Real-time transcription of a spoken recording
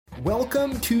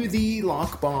Welcome to the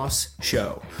Lock Boss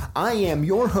Show. I am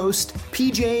your host,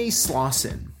 PJ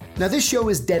Slauson. Now, this show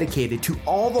is dedicated to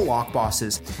all the lock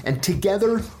bosses, and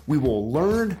together we will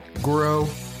learn, grow,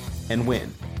 and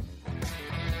win.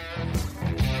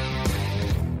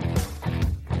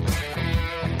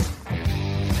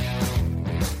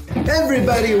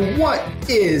 Everybody, what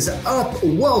is up?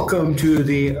 Welcome to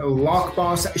the Lock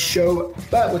Boss Show.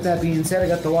 But with that being said, I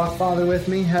got the LockFather with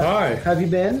me. Hi. How have you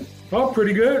been? Oh,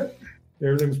 pretty good.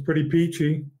 Everything's pretty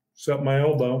peachy, except my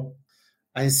elbow.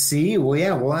 I see. Well,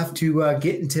 yeah, we'll have to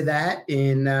get into that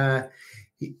in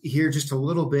here just a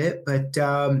little bit. But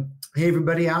hey,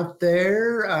 everybody out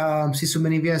there, see so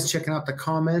many of you guys checking out the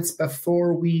comments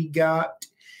before we got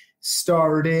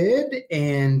started.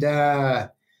 And I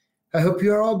hope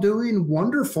you're all doing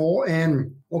wonderful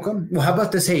and welcome. Well, how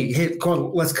about this? Hey, come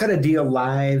on, let's cut a deal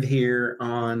live here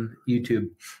on YouTube.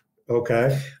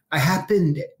 Okay. I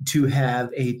happened to have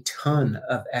a ton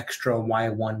of extra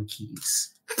Y1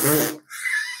 keys.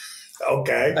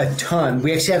 Okay. A ton.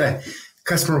 We actually had a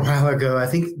customer a while ago. I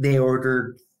think they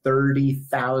ordered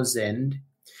 30,000.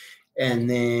 And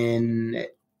then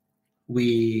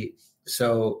we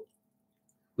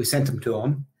sent them to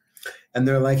them. And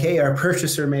they're like, hey, our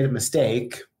purchaser made a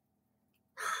mistake.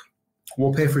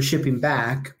 We'll pay for shipping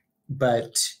back,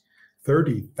 but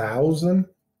 30,000?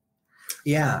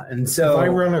 Yeah. And so if I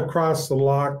run across the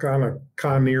lock on a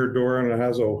Conair door and it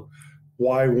has a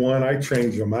Y1, I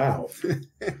change them out.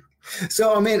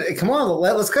 So, I mean, come on,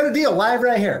 let's cut a deal live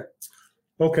right here.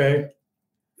 Okay.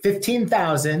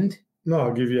 15,000. No,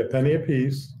 I'll give you a penny a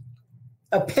piece.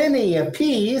 A penny a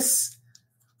piece?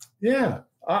 Yeah.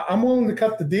 I'm willing to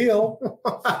cut the deal.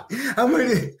 How much?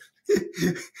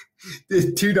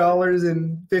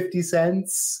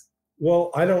 $2.50.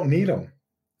 Well, I don't need them.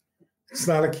 It's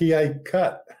not a key I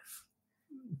cut.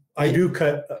 I do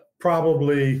cut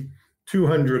probably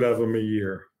 200 of them a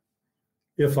year,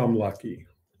 if I'm lucky.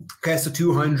 Okay, so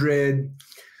 200.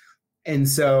 And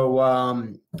so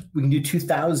we can do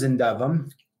 2,000 of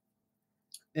them.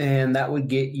 And that would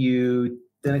get you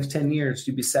the next 10 years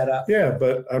to be set up. Yeah,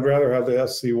 but I'd rather have the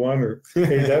SC1 or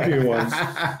AW ones.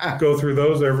 Go through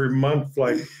those every month,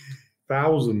 like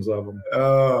thousands of them.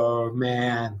 Oh,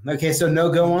 man. Okay, so no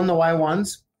go on the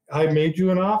Y1s? I made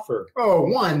you an offer. Oh,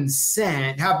 1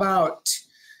 cent. How about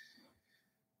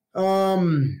I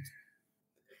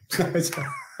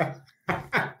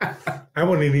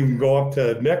wouldn't even go up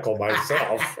to a nickel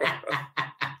myself.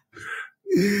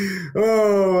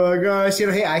 Oh my gosh.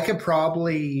 Hey, I could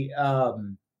probably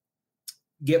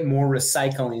get more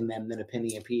recycling them than a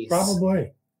penny a piece.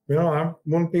 Probably. That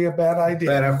wouldn't be a bad idea.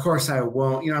 But of course I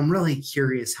won't. I'm really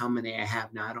curious how many I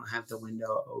have now. I don't have the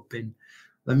window open.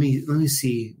 Let me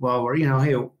see. Well,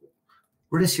 hey,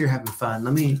 we're just here having fun.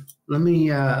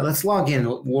 Let's log in.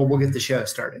 We'll get the show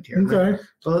started here. Okay.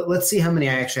 So let's see how many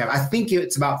I actually have. I think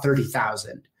it's about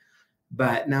 30,000.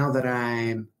 But now that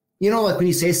I'm, like when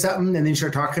you say something and then you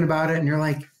start talking about it and you're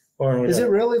like, is it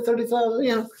really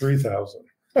 30,000? 3,000.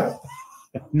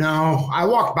 No, I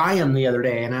walked by him the other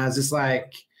day and I was just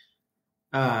like,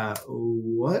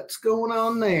 what's going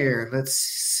on there? Let's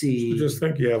see. I just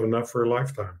think you have enough for a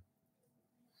lifetime.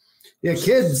 Yeah,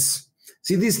 kids,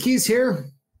 see these keys here?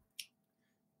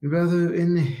 You'd rather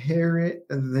inherit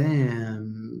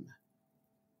them.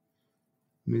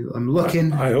 I'm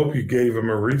looking. I hope you gave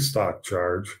him a restock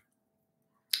charge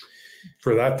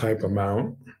for that type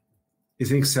amount. You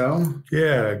think so?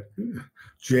 Yeah,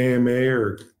 JMA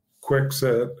or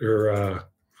Kwikset or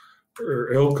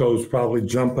Ilco's probably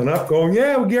jumping up, going,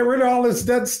 "Yeah, we get rid of all this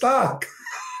dead stock."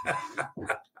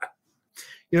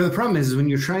 The problem is when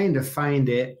you're trying to find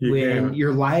it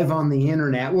you're live on the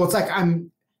internet. Well, it's like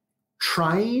I'm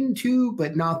trying to,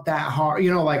 but not that hard.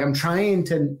 Like I'm trying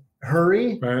to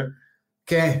hurry. Right.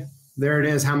 Okay, there it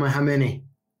is. How many?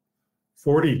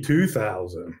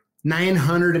 42,000.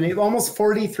 908, almost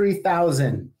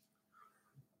 43,000.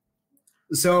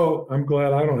 So I'm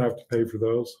glad I don't have to pay for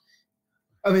those.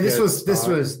 I mean, this was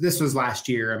last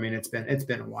year. I mean, it's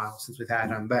been a while since we've had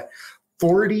them, but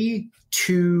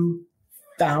 42,000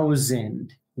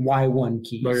 Y1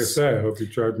 keys. Like I say, I hope you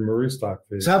charge them a restock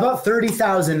fee. So how about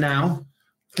 30,000 now?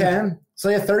 Okay. So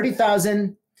yeah,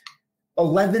 30,000,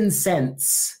 11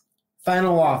 cents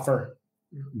final offer.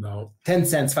 No. 10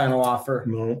 cents final offer.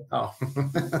 No. Oh,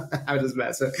 I was just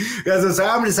messing.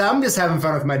 I'm just having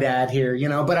fun with my dad here,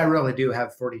 but I really do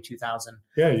have 42,000.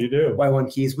 Yeah, you do.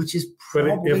 Y1 keys, which is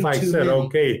probably But if I said many.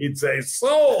 okay, he'd say so.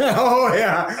 Oh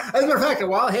yeah. As a matter of fact,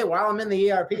 while I'm in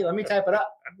the ERP, let me type it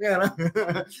up.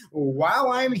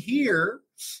 While I'm here,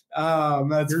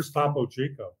 Here's Topo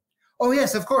Chico. Oh,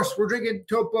 yes, of course. We're drinking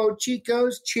Topo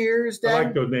Chicos. Cheers, Dad. I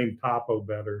like the name Topo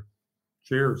better.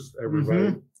 Cheers,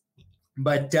 everybody.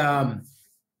 But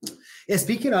yeah,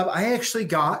 speaking of, I actually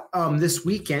got this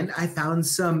weekend, I found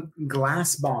some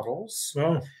glass bottles,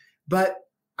 but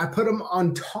I put them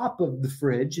on top of the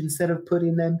fridge instead of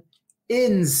putting them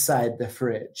inside the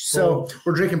fridge. So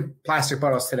we're drinking plastic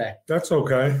bottles today. That's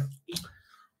okay.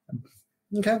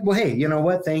 Okay. Well, hey, you know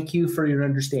what? Thank you for your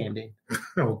understanding.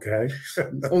 Okay.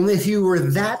 Only if you were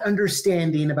that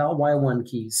understanding about Y1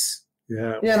 keys.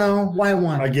 Yeah. You know,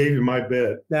 Y1. I gave you my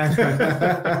bit.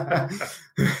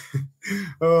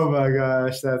 Oh my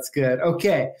gosh, that's good.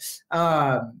 Okay.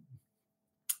 I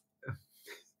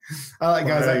like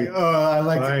guys like, I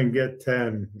like buy and get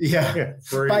 10. Yeah.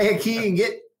 Free. Buy a key and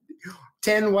get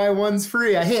 10 Y1s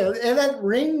free. I hear, and that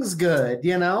rings good,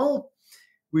 you know?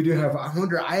 We do have, I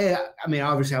wonder, I mean,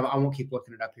 obviously I won't keep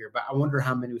looking it up here, but I wonder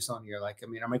how many we saw in here. Like, I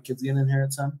mean, are my kids going to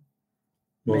inherit some?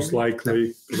 Most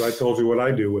likely, because I told you what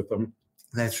I do with them.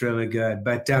 That's really good.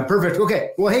 But perfect.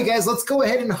 Okay. Well, hey, guys, let's go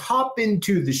ahead and hop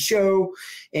into the show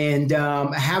and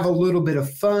have a little bit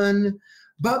of fun.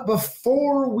 But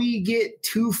before we get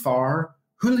too far,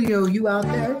 Julio, you out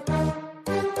there?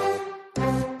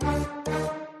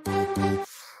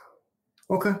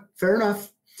 Okay. Fair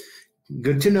enough.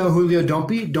 Good to know, Julio. Don't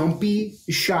be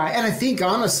shy. And I think,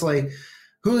 honestly,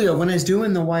 Julio, when I was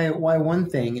doing the Y1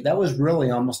 thing, that was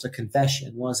really almost a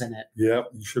confession, wasn't it? Yeah,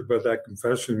 you should put that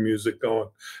confession music going.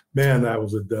 Man, that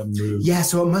was a dumb move. Yeah,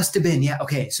 so it must have been. Yeah,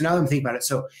 okay. So now that I'm thinking about it,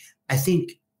 so I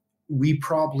think we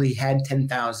probably had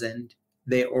 10,000.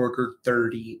 They ordered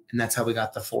 30, and that's how we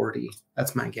got the 40.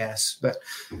 That's my guess. But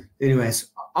anyways,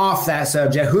 off that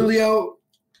subject, Julio,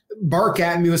 bark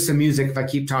at me with some music if I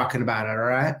keep talking about it, all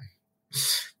right?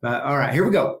 All right, here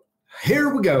we go.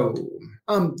 Julio,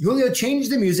 change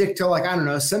the music to, like, I don't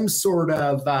know, some sort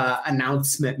of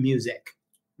announcement music.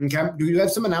 Okay. Do you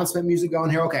have some announcement music going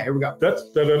here? Okay, here we go.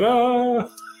 Da-da-da-da.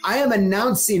 I am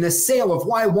announcing a sale of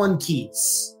Y1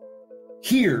 keys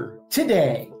here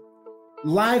today,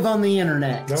 live on the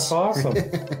internet. That's awesome.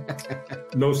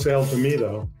 No sale to me,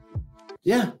 though.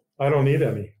 Yeah. I don't need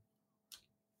any.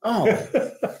 Oh,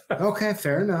 okay.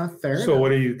 Fair enough. So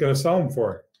what are you going to sell them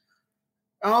for?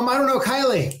 I don't know,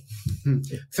 Kylie.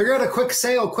 Figure out a quick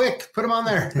sale, quick. Put them on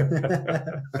there.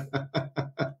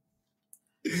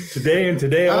 Today and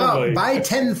today only. Buy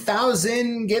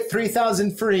 10,000, get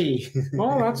 3,000 free.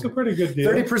 Oh, that's a pretty good deal.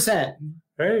 30%.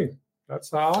 Hey,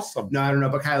 that's awesome. No, I don't know,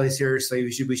 but Kylie, seriously,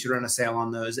 we should run a sale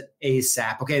on those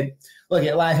ASAP. Okay, look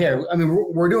at live here. I mean,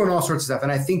 we're doing all sorts of stuff,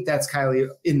 and I think that's Kylie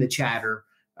in the chatter.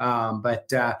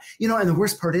 But you know, and the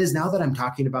worst part is, now that I'm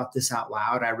talking about this out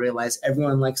loud, I realize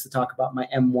everyone likes to talk about my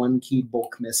M1 key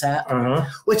bulk mishap,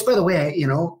 which, by the way,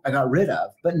 I got rid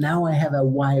of. But now I have a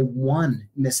Y1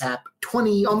 mishap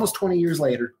almost 20 years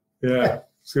later. Yeah.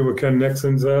 See what Ken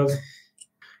Nixon says?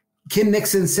 Ken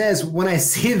Nixon says, when I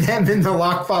see them in the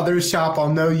LockFather shop,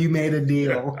 I'll know you made a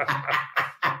deal.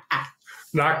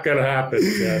 Not going to happen,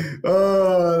 Ken.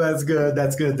 Oh, that's good.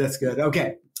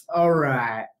 Okay. All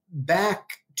right. Back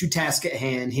to task at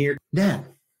hand here. Dan,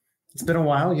 it's been a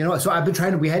while, so I've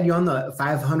been we had you on the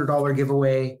 $500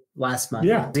 giveaway last month.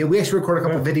 Yeah. We actually recorded a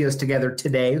couple videos together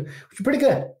today, which are pretty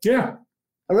good. Yeah.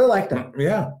 I really like them.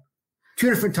 Yeah. 2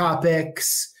 different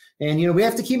topics. And, we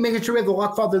have to keep making sure we have the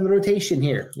LockFather in the rotation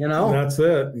here, That's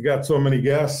it. You got so many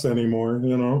guests anymore,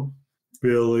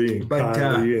 Billy and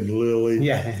Kylie and Lily.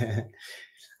 Yeah.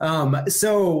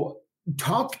 So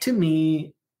talk to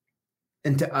me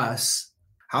and to us.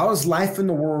 How's life in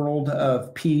the world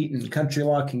of Pete and Country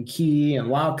Lock and Key and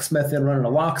locksmithing, running a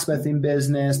locksmithing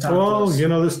business?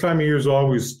 This time of year is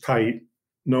always tight.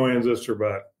 No ands, ifs, or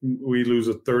buts. We lose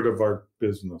a third of our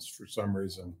business for some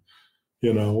reason.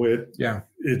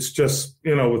 It's just,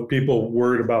 with people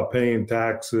worried about paying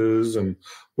taxes and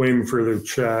waiting for their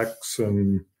checks.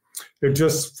 And it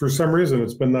just, for some reason,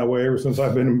 it's been that way ever since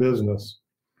I've been in business.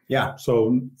 Yeah.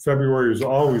 So February is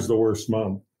always the worst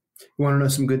month. You want to know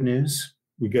some good news?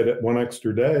 We get it one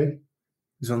extra day.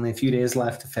 There's only a few days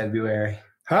left of February.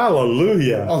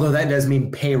 Hallelujah. Although that does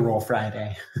mean payroll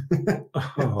Friday.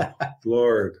 Oh,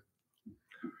 Lord.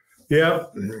 Yeah.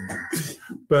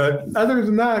 But other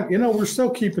than that, we're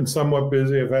still keeping somewhat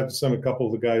busy. I've had to send a couple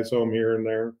of the guys home here and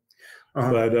there.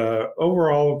 But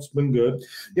overall, it's been good.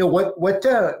 What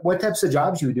types of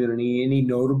jobs you doing? Any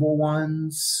notable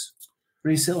ones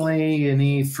recently?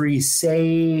 Any free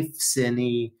safes?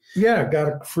 Yeah, got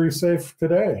a free safe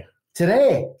today.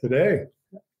 Today.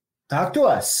 Talk to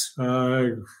us.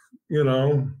 One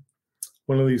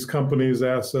of these companies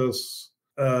asked us,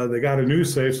 they got a new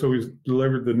safe, so we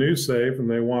delivered the new safe, and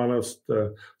they want us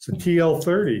to, it's a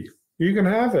TL30. You can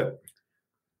have it.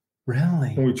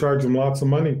 Really? And we charge them lots of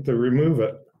money to remove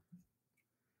it.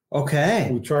 Okay.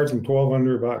 We charge them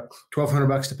 $1,200.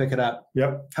 $1,200 to pick it up.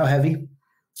 Yep. How heavy?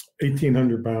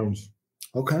 1,800 pounds.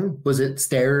 Okay. Was it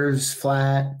stairs,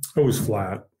 flat? It was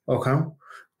flat. Okay.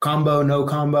 Combo, no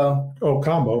combo? Oh,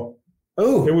 combo.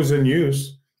 Oh. It was in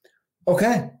use.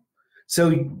 Okay. So,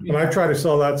 and I try to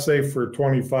sell that safe for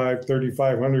 $2,500,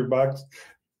 $3,500,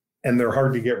 and they're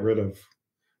hard to get rid of.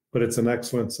 But it's an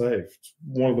excellent safe. It's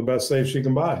one of the best safes you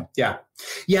can buy. Yeah.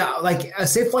 Yeah. Like a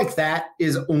safe like that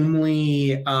is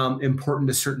only important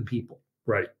to certain people.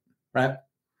 Right. Right.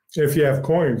 If you have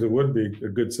coins, it would be a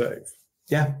good safe.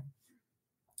 Yeah.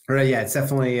 Right. Yeah. It's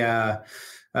definitely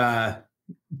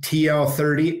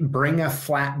TL30. Bring a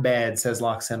flatbed, says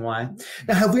LocksNY.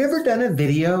 Now, have we ever done a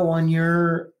video on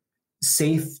your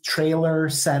safe trailer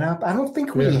setup? I don't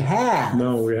think we have.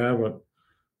 No, we haven't.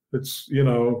 It's,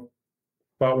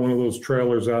 bought one of those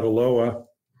trailers out of Loa,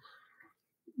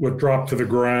 would drop to the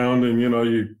ground, and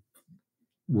you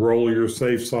roll your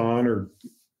safes on or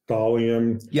dolly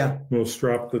them. Yeah.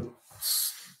 Strap the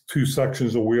two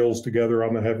sections of wheels together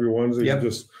on the heavy ones, and you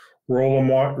just roll them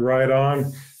right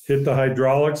on, hit the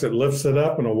hydraulics, it lifts it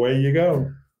up, and away you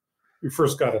go. You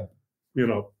first got to,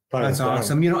 tie That's it down.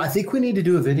 awesome. I think we need to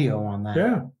do a video on that.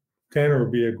 Yeah. Tanner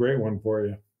would be a great one for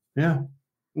you. Yeah.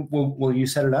 Will you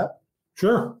set it up?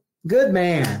 Sure. Good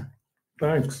man.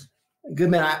 Thanks. Good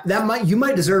man. You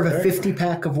might deserve a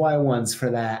 50-pack of Y1s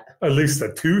for that. At least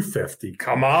a 250.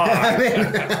 Come on.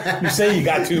 You say you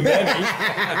got too many.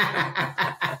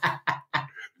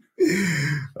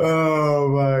 Oh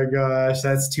my gosh,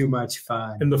 that's too much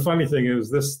fun. And the funny thing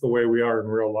is, this is the way we are in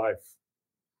real life.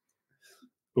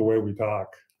 The way we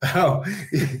talk. Oh,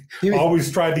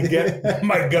 always tried to get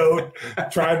my goat.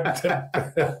 Tried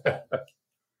to.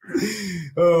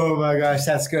 Oh my gosh,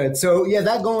 that's good. So yeah,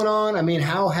 that going on. I mean,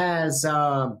 how has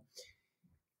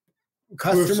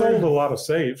customers? We've sold a lot of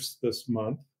safes this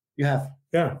month. You have,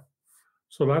 yeah.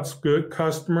 So that's good.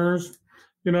 Customers,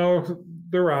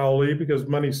 they're owly because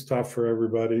money's tough for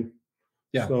everybody.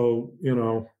 Yeah. So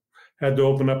had to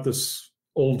open up this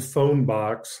old phone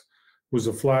box. It was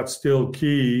a flat steel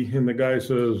key, and the guy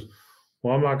says,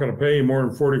 "Well, I'm not going to pay you more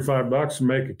than $45 to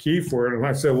make a key for it." And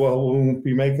I said, "Well, we won't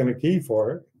be making a key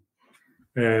for it."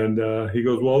 And he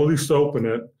goes, "Well, at least open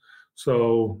it."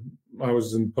 So I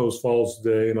was in Post Falls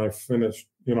today, and I finished,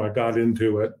 I got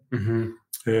into it. Mm-hmm.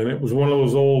 And it was one of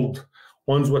those old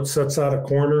ones what sets out a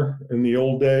corner in the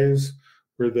old days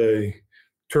where they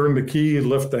turn the key,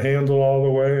 lift the handle all the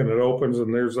way, and it opens,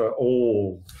 and there's an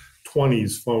old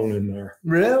 20s phone in there.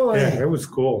 Really? Yeah, it was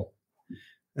cool.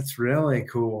 That's really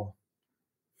cool.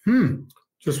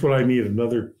 Just what I need,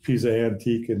 another piece of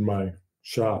antique in my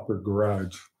shop or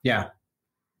garage. Yeah.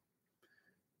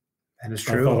 That is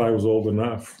true. I thought I was old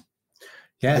enough.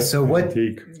 Yeah. So what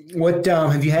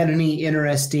have you had any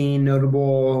interesting,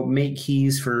 notable make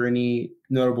keys for any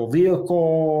notable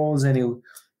vehicles? Any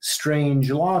strange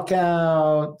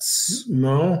lockouts?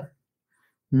 No.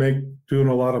 Doing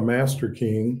a lot of master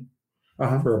keying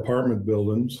for apartment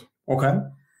buildings. Okay.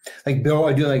 Like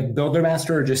builder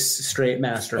master or just straight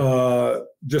master?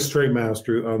 Just straight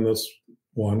master on this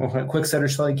one. Okay. Quick set or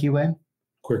Schlage keyway?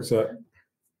 Quick set.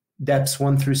 Depths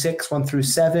 1 through 6, 1 through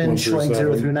 7, Schlage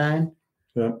 0 through 9.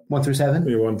 Yeah. 1 through 7?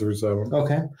 Yeah, 1 through 7.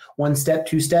 Okay. 1 step,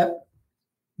 2 step?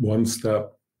 1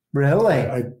 step. Really?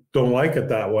 I don't like it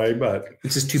that way, but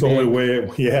it's just too big. The only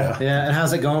way. Yeah. Yeah. And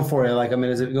how's it going for you?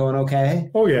 Is it going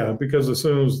okay? Oh yeah, because as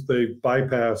soon as they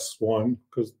bypass one,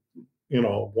 because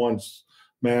one's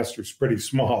master's pretty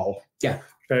small. Yeah.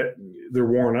 They're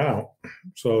worn out,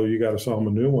 so you got to sell them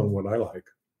a new one. What I like.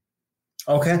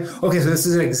 Okay. So this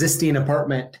is an existing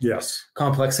apartment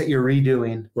complex that you're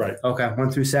redoing. Right. Okay.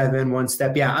 1 through 7, 1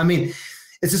 step. Yeah. I mean,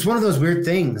 it's just one of those weird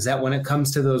things that when it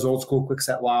comes to those old school quick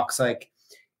set locks, like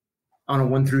on a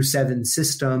 1 through 7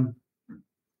 system,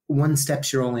 1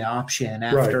 step's your only option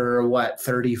after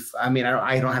 30. I mean,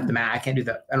 I don't have the math. I can't do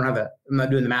that. I'm not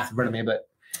doing the math in front of me, but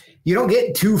you don't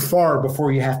get too far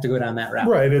before you have to go down that route.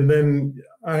 Right. And then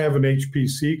I have an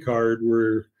HPC card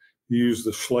where you use the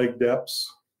Schlage depths.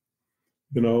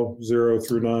 0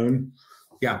 through 9.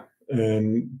 Yeah.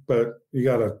 But you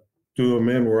got to do them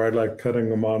in where I like cutting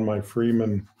them on my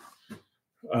Freeman.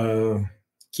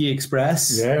 Key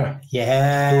Express. Yeah.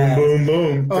 Yeah. Boom,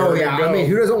 boom, boom. Oh, yeah. I mean,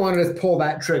 who doesn't want to pull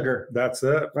that trigger? That's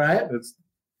it. Right? It's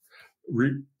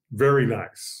very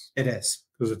nice. It is.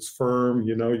 Because it's firm.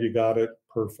 You got it.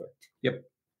 Perfect. Yep.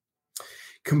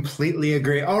 Completely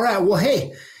agree. All right. Well,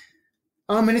 hey.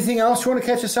 Anything else you want to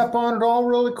catch us up on at all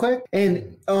really quick?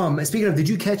 And speaking of, did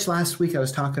you catch last week I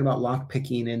was talking about lock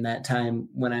picking in that time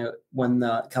when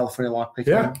the California lock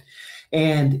picking? Yeah.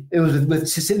 And it was with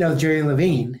sitting down with Jerry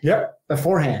Levine. Yep.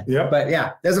 Beforehand. Yep. But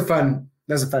yeah, that's a fun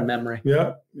memory.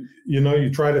 Yeah. You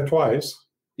tried it twice.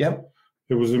 Yep.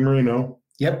 It was in Reno.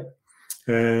 Yep.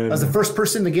 And I was the first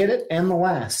person to get it and the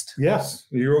last. Yes,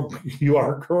 you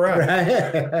are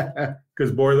correct.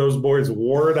 Because boy, those boys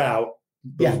wore it out.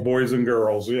 Those boys and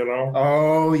girls,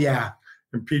 Oh yeah.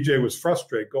 And PJ was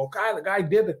frustrated. The guy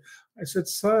did it. I said,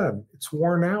 son, it's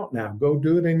worn out now. Go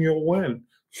do it and you'll win.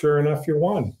 Sure enough, you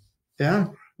won. Yeah.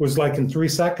 It was like in 3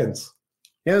 seconds.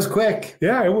 It was quick.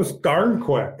 Yeah, it was darn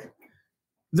quick.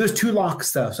 There's 2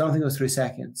 locks though, so I don't think it was 3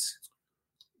 seconds.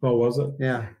 Oh, was it?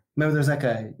 Yeah. Remember it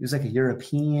was like a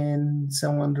European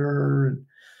cylinder.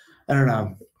 I don't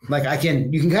know. Like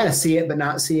you can kind of see it, but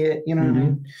not see it, you know what I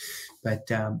mean? But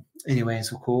anyway,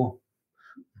 so cool.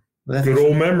 Well, good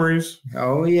old memories.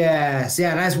 Oh yes.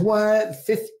 Yeah. And that's what,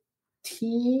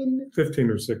 15? 15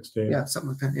 or 16. Yeah, something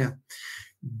like that. Yeah.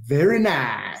 Very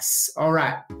nice. All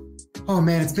right. Oh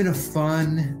man, it's been a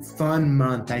fun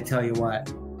month, I tell you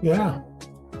what. Yeah.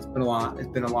 It's been a lot. It's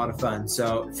been a lot of fun.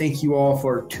 So thank you all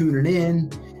for tuning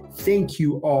in. Thank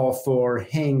you all for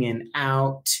hanging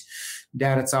out.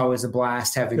 Dad, it's always a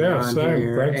blast having you on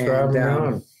here. Thanks for having me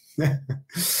on.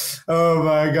 Oh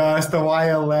my gosh, the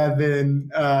Y11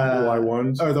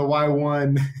 Y1s or the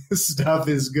Y1 stuff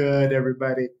is good,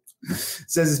 everybody.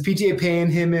 Says, is PJ paying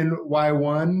him in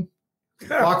Y1?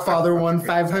 LockFather won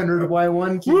 500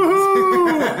 Y1 keys.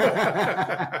 Woohoo!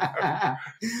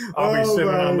 I'll be sitting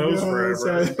on those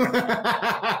forever.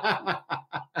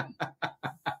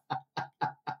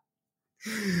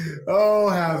 Oh,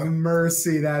 have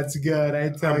mercy. That's good.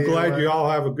 I'm glad you all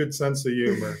have a good sense of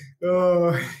humor.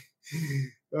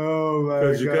 Oh my gosh.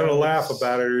 Because you're going to laugh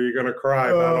about it or you're going to cry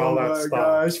about all that stuff. Oh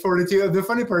my gosh, 42. The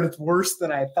funny part, it's worse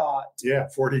than I thought. Yeah,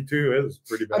 42 is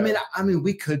pretty bad. I mean,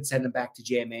 we could send them back to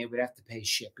JMA. We'd have to pay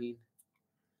shipping.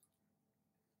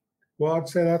 Well, I'd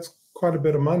say that's quite a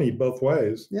bit of money both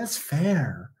ways. That's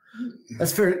fair.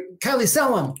 That's fair. Kylie,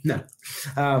 sell them.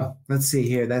 No. Let's see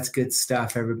here. That's good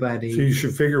stuff, everybody. So you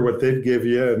should figure what they'd give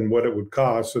you and what it would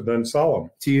cost and then sell them.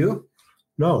 To you?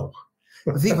 No.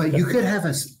 Think about it. You could have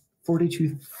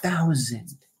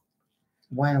 42,000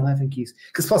 Y11 keys.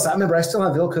 Because plus, I remember I still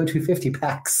have Vilco 250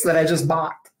 packs that I just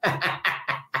bought.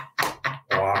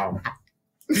 Wow.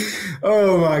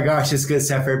 Oh my gosh, it's good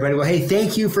stuff, everybody. Well, hey,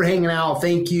 thank you for hanging out.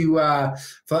 Thank you for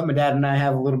letting my dad and I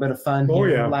have a little bit of fun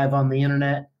here live on the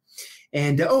internet.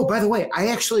 And by the way,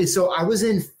 I was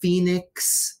in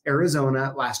Phoenix,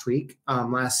 Arizona last week,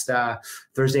 last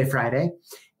Thursday, Friday,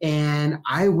 and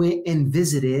I went and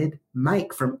visited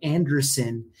Mike from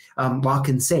Anderson Lock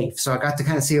and Safe. So I got to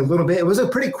kind of see a little bit. It was a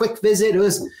pretty quick visit. It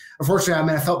was,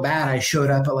 unfortunately, I felt bad. I showed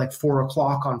up at like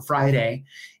 4:00 on Friday,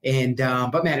 and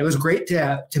but man, it was great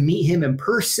to meet him in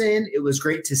person. It was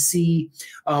great to see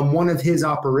one of his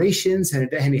operations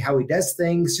and how he does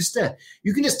things.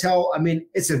 You can just tell. I mean,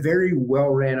 it's a very well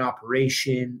ran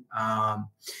operation.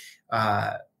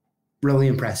 Really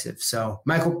impressive. So,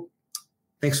 Michael,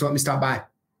 thanks for letting me stop by.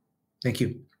 Thank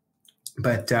you.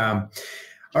 But all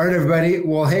right, everybody.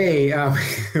 Well, hey,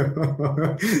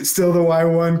 still the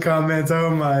Y1 comments. Oh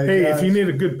my! Hey, gosh. If you need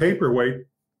a good paperweight,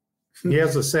 he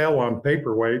has a sale on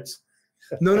paperweights.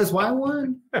 Known as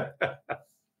Y1.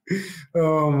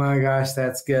 Oh my gosh,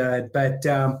 that's good. But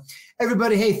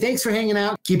everybody, hey, thanks for hanging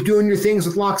out. Keep doing your things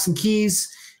with locks and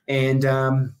keys. And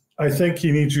I think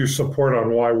he needs your support on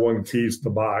Y1 keys to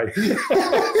buy.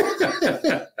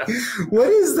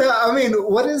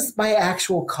 What is my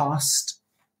actual cost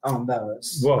on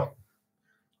those? Well,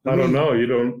 I don't know. You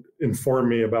don't inform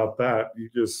me about that. You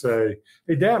just say,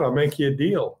 hey, Dad, I'll make you a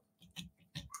deal.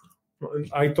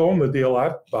 I told him the deal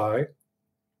I'd buy.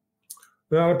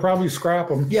 Then I'd probably scrap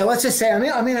them. Yeah, let's just say,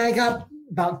 I got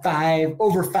about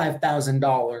over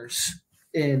 $5,000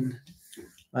 in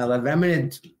my 11.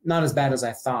 It's not as bad as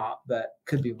I thought, but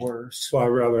could be worse. Well, I'd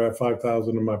rather have $5,000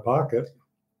 in my pocket.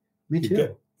 Me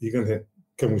too.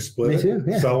 Can we split Me it? Too,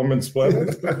 yeah. Sell them and split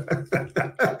it?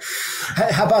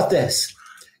 How about this?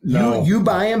 No. You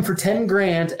buy them for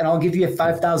 $10,000 and I'll give you a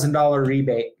 $5,000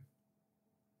 rebate.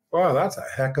 Wow, that's a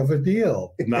heck of a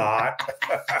deal. Not.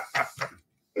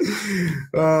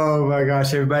 Oh my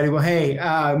gosh, everybody. Well, hey,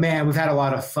 man, we've had a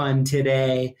lot of fun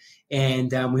today,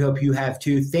 and we hope you have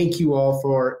too. Thank you all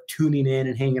for tuning in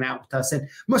and hanging out with us, and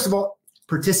most of all,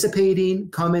 participating,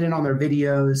 commenting on their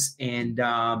videos, and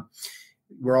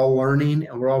we're all learning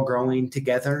and we're all growing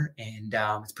together, and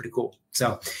it's pretty cool.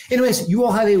 So anyways, you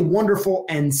all have a wonderful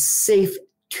and safe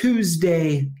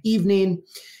Tuesday evening,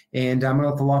 and I'm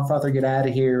going to let the LockFather get out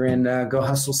of here and go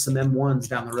hustle some M1s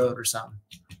down the road or something.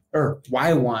 Or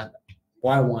Y1.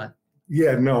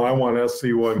 Yeah, no, I want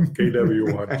SC1,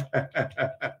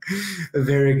 KW1.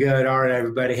 Very good. All right,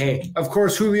 everybody. Hey, of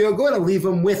course, Julio, going to leave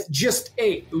them with just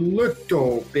a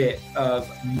little bit of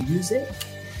music.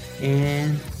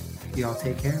 And y'all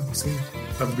take care. We'll see you.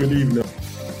 Have a good evening.